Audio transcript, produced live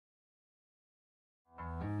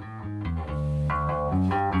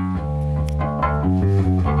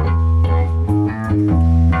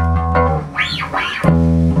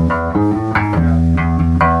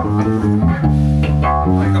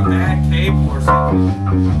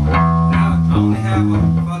Now I only have a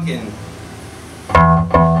fucking.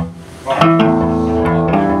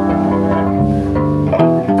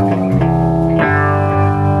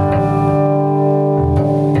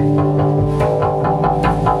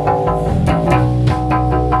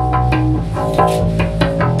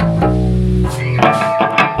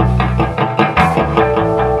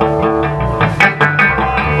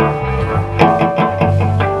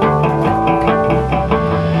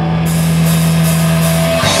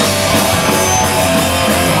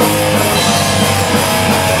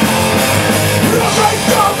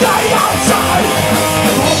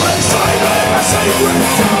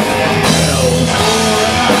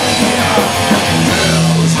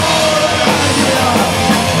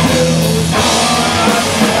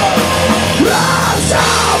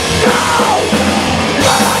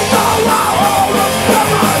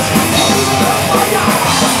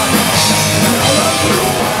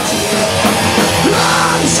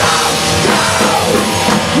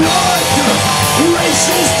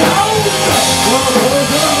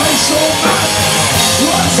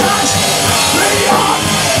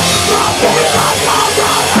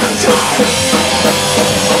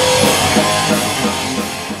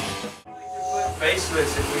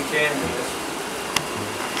 Faceless if we can.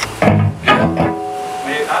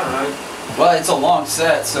 Maybe, I don't know. Well, it's a long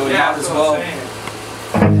set, so we might as well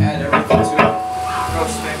add everything to it.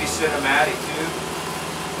 Maybe cinematic too.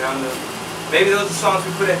 Down the. Maybe those are songs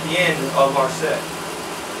we put at the end of our set.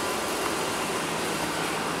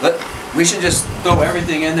 We should just throw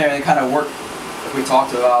everything in there and kind of work, like we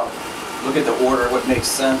talked about. Look at the order, what makes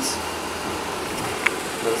sense.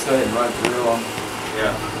 Let's go ahead and run through them.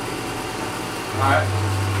 Yeah. Alright.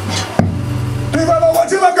 People,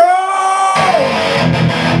 what you let go!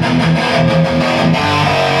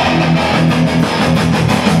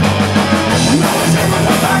 Now it's here in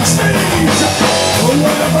the backstage.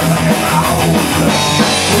 Whatever they found.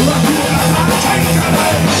 Left you in a taken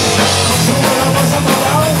it. So whatever's on the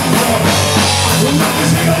round. Let me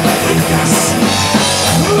see your lady, yes.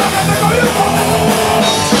 Look at the go you hold.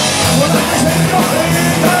 Let me see your lady,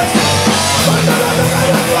 yes. Let me see your lady,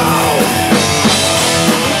 yes.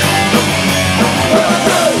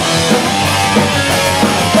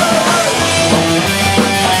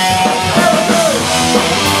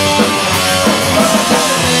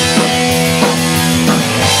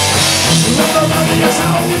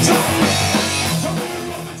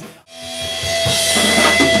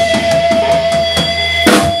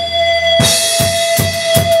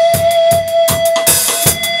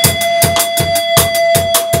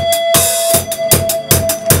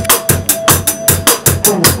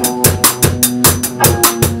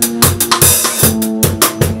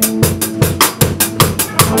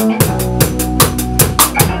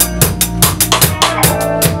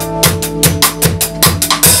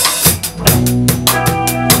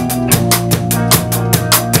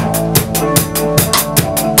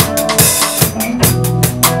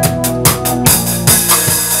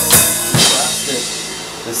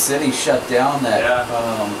 City shut down that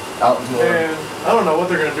outdoor. Man, I don't know what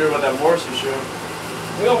they're gonna do about that Morrison show.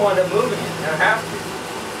 We don't want them moving it. They have to.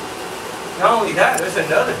 Not only that, there's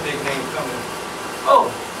another big name coming.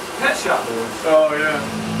 Oh, Pet Shop Boys. Oh yeah.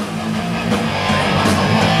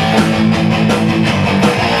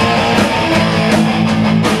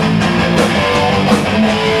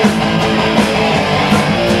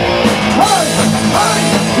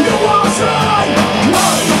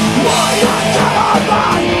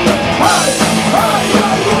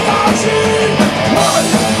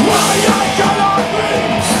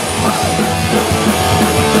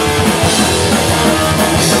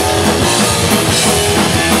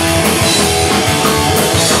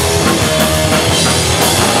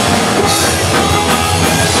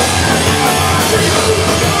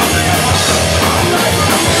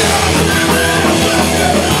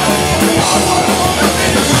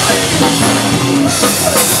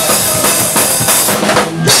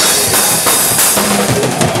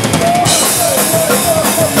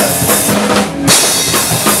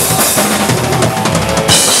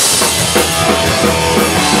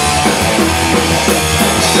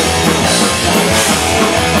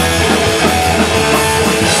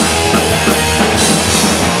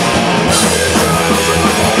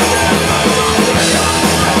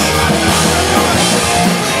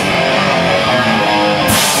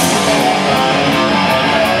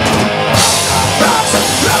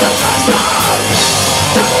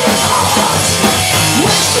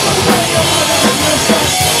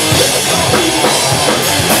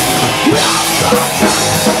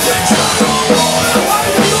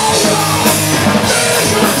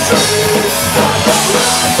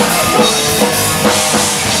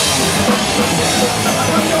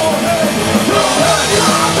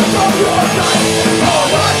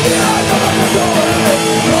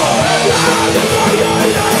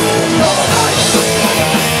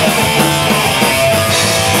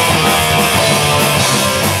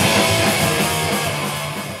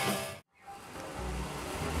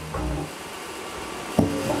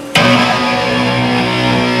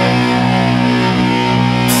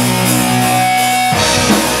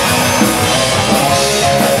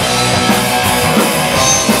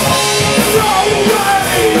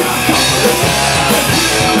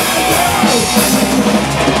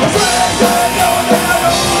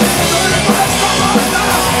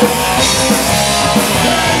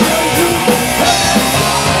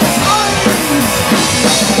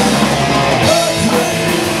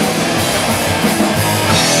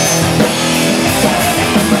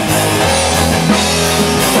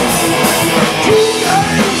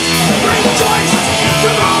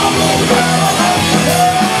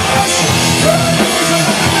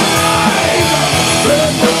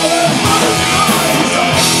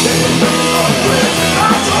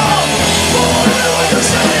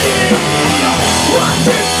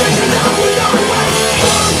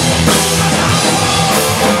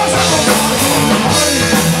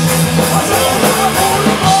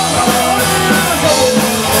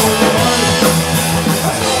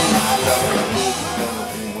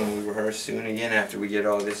 doing again after we get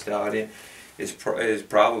all this dialed in is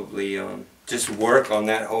probably just work on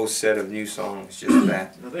that whole set of new songs. Just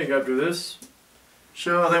that. I think after this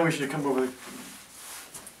show, I think we should come up with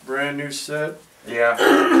a brand new set Yeah.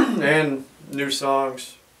 and new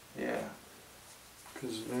songs. Yeah.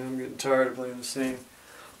 Because I'm getting tired of playing the same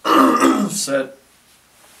set.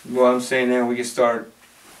 Well, I'm saying now we can start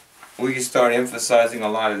emphasizing a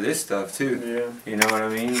lot of this stuff too. Yeah. You know what I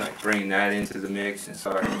mean? Like bringing that into the mix and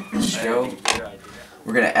start. Show.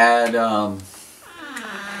 We're gonna add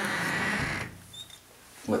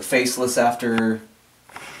what, Faceless after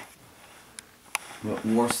what,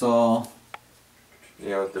 Warsaw,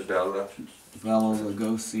 Yeah, with the Bella Bella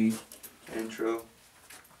Lugosi, intro.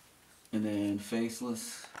 and then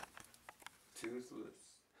Faceless. Toothless.